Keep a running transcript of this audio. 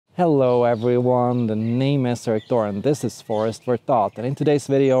Hello everyone, the name is Eric and this is Forest for Thought, and in today's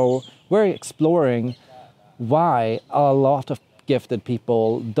video we're exploring why a lot of gifted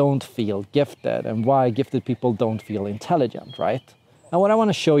people don't feel gifted and why gifted people don't feel intelligent, right? And what I want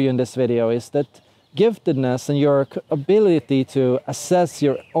to show you in this video is that giftedness and your ability to assess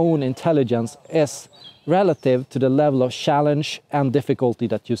your own intelligence is relative to the level of challenge and difficulty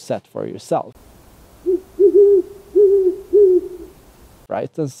that you set for yourself.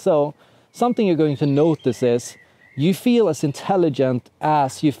 Right? And so something you're going to notice is you feel as intelligent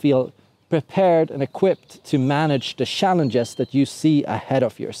as you feel prepared and equipped to manage the challenges that you see ahead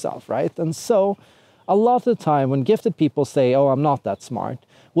of yourself, right? And so a lot of the time when gifted people say, oh, I'm not that smart,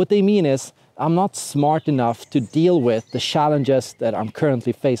 what they mean is I'm not smart enough to deal with the challenges that I'm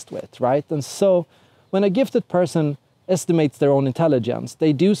currently faced with, right? And so when a gifted person estimates their own intelligence,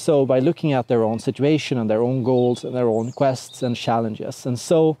 they do so by looking at their own situation and their own goals and their own quests and challenges. And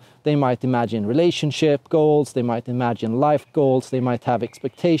so they might imagine relationship goals, they might imagine life goals, they might have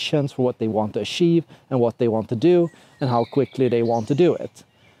expectations for what they want to achieve and what they want to do and how quickly they want to do it.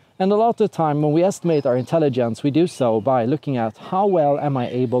 And a lot of the time when we estimate our intelligence, we do so by looking at how well am I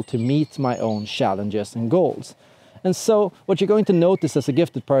able to meet my own challenges and goals. And so what you're going to notice as a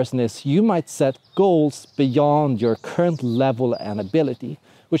gifted person is you might set goals beyond your current level and ability,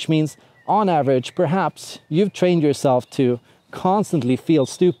 which means on average, perhaps you've trained yourself to constantly feel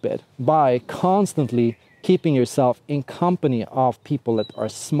stupid by constantly keeping yourself in company of people that are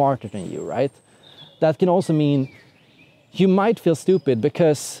smarter than you, right? That can also mean you might feel stupid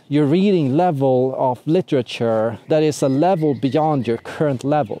because you're reading level of literature that is a level beyond your current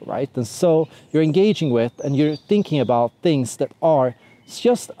level, right? And so you're engaging with and you're thinking about things that are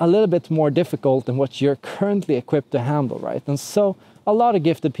just a little bit more difficult than what you're currently equipped to handle, right? And so a lot of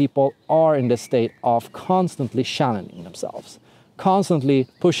gifted people are in this state of constantly challenging themselves, constantly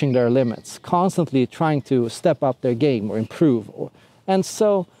pushing their limits, constantly trying to step up their game or improve. And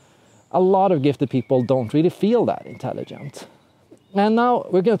so a lot of gifted people don't really feel that intelligent. And now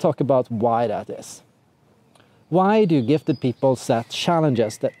we're going to talk about why that is. Why do gifted people set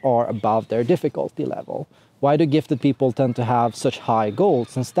challenges that are above their difficulty level? Why do gifted people tend to have such high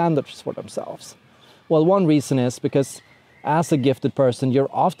goals and standards for themselves? Well, one reason is because as a gifted person, you're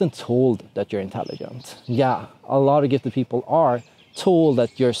often told that you're intelligent. Yeah, a lot of gifted people are told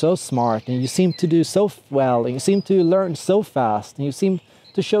that you're so smart and you seem to do so well and you seem to learn so fast and you seem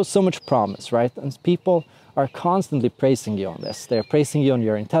to show so much promise, right? And people are constantly praising you on this. They're praising you on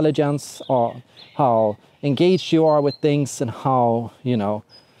your intelligence, or how engaged you are with things and how,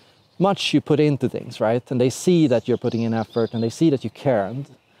 much you put into things, right? And they see that you're putting in effort and they see that you care. And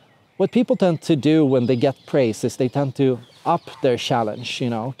what people tend to do when they get praise is they tend to up their challenge,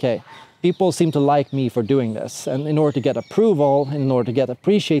 okay, people seem to like me for doing this. And in order to get approval, in order to get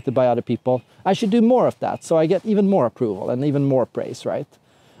appreciated by other people, I should do more of that. So I get even more approval and even more praise, right?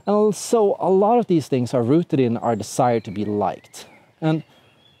 And so a lot of these things are rooted in our desire to be liked. And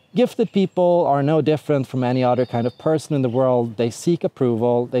gifted people are no different from any other kind of person in the world. They seek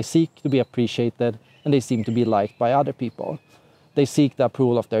approval, they seek to be appreciated, and they seem to be liked by other people. They seek the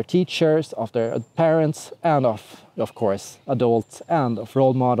approval of their teachers, of their parents, and of course, adults, and of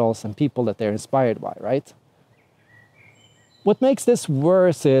role models and people that they're inspired by, right? What makes this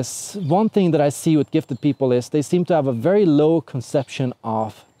worse is, one thing that I see with gifted people is they seem to have a very low conception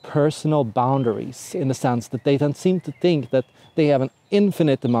of personal boundaries, in the sense that they don't seem to think that they have an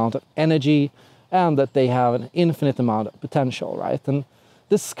infinite amount of energy and that they have an infinite amount of potential, right? And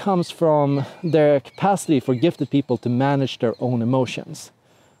this comes from their capacity for gifted people to manage their own emotions.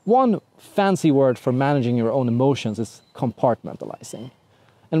 One fancy word for managing your own emotions is compartmentalizing.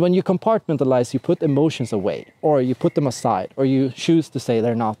 And when you compartmentalize, you put emotions away, or you put them aside, or you choose to say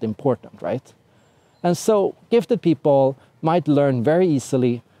they're not important, right? And so gifted people might learn very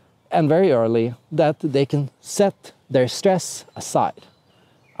easily and very early that they can set their stress aside.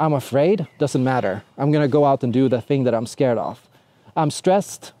 I'm afraid, doesn't matter. I'm going to go out and do the thing that I'm scared of. I'm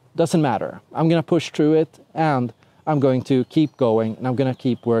stressed, doesn't matter. I'm going to push through it and I'm going to keep going and I'm going to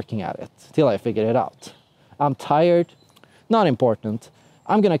keep working at it till I figure it out. I'm tired, not important.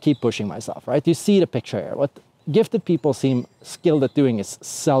 I'm going to keep pushing myself, right? You see the picture here. What gifted people seem skilled at doing is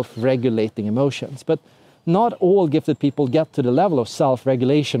self-regulating emotions, but not all gifted people get to the level of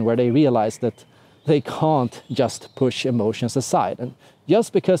self-regulation where they realize that they can't just push emotions aside. And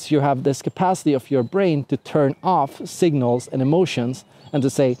just because you have this capacity of your brain to turn off signals and emotions and to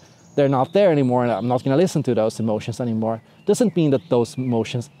say, they're not there anymore and I'm not going to listen to those emotions anymore, doesn't mean that those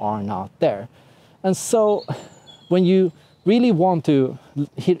emotions are not there. And so when you really want to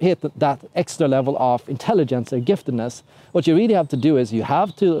hit that extra level of intelligence or giftedness, what you really have to do is you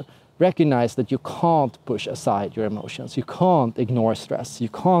have to recognize that you can't push aside your emotions. You can't ignore stress. You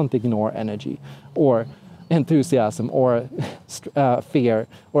can't ignore energy or enthusiasm or fear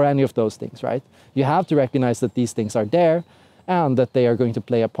or any of those things, right? You have to recognize that these things are there and that they are going to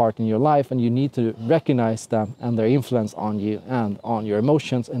play a part in your life, and you need to recognize them and their influence on you and on your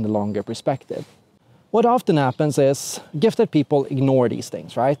emotions in the longer perspective. What often happens is gifted people ignore these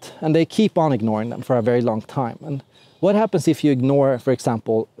things, right? And they keep on ignoring them for a very long time. And what happens if you ignore, for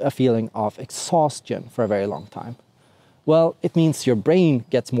example, a feeling of exhaustion for a very long time? Well, it means your brain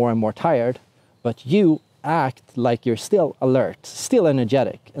gets more and more tired, but you act like you're still alert, still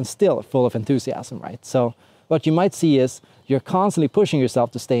energetic, and still full of enthusiasm, right? So what you might see is you're constantly pushing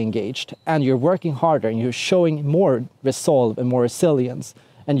yourself to stay engaged, and you're working harder, and you're showing more resolve and more resilience,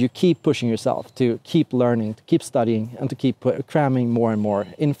 and you keep pushing yourself to keep learning, to keep studying, and to keep cramming more and more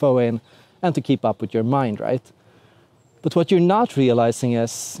info in, and to keep up with your mind, right? But what you're not realizing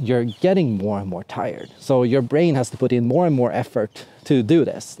is you're getting more and more tired. So your brain has to put in more and more effort to do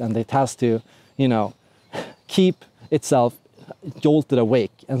this, and it has to, keep itself jolted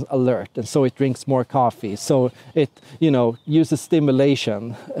awake and alert, and so it drinks more coffee, so it uses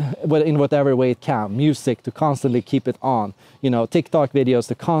stimulation in whatever way it can, music to constantly keep it on, TikTok videos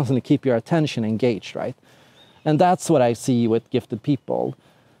to constantly keep your attention engaged, right? And that's what I see with gifted people.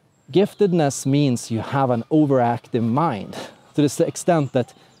 Giftedness means you have an overactive mind to the extent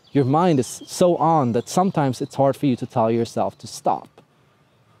that your mind is so on that sometimes it's hard for you to tell yourself to stop.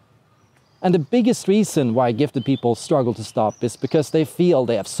 And the biggest reason why gifted people struggle to stop is because they feel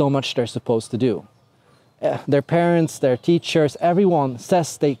they have so much they're supposed to do. Their parents, their teachers, everyone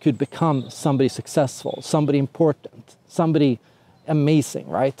says they could become somebody successful, somebody important, somebody amazing,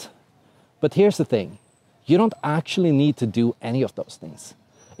 right? But here's the thing, you don't actually need to do any of those things.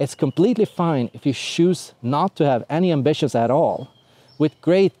 It's completely fine if you choose not to have any ambitions at all. With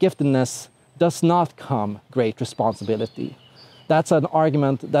great giftedness does not come great responsibility. That's an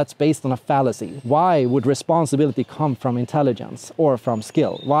argument that's based on a fallacy. Why would responsibility come from intelligence or from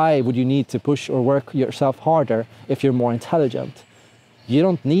skill? Why would you need to push or work yourself harder if you're more intelligent? You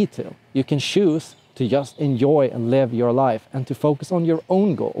don't need to. You can choose to just enjoy and live your life and to focus on your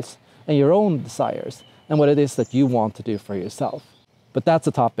own goals and your own desires and what it is that you want to do for yourself. But that's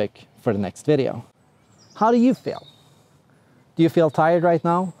a topic for the next video. How do you feel? Do you feel tired right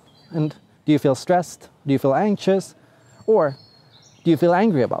now? And do you feel stressed? Do you feel anxious? Or do you feel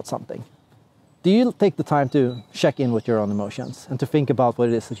angry about something? Do you take the time to check in with your own emotions and to think about what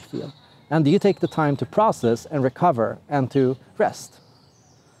it is that you feel? And do you take the time to process and recover and to rest?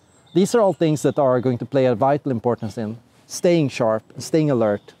 These are all things that are going to play a vital importance in staying sharp, staying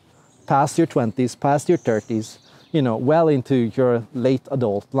alert, past your 20s, past your 30s, well into your late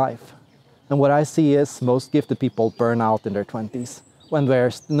adult life. And what I see is most gifted people burn out in their 20s when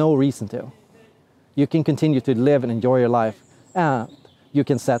there's no reason to. You can continue to live and enjoy your life, and you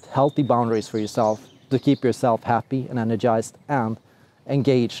can set healthy boundaries for yourself to keep yourself happy and energized and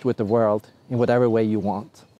engaged with the world in whatever way you want.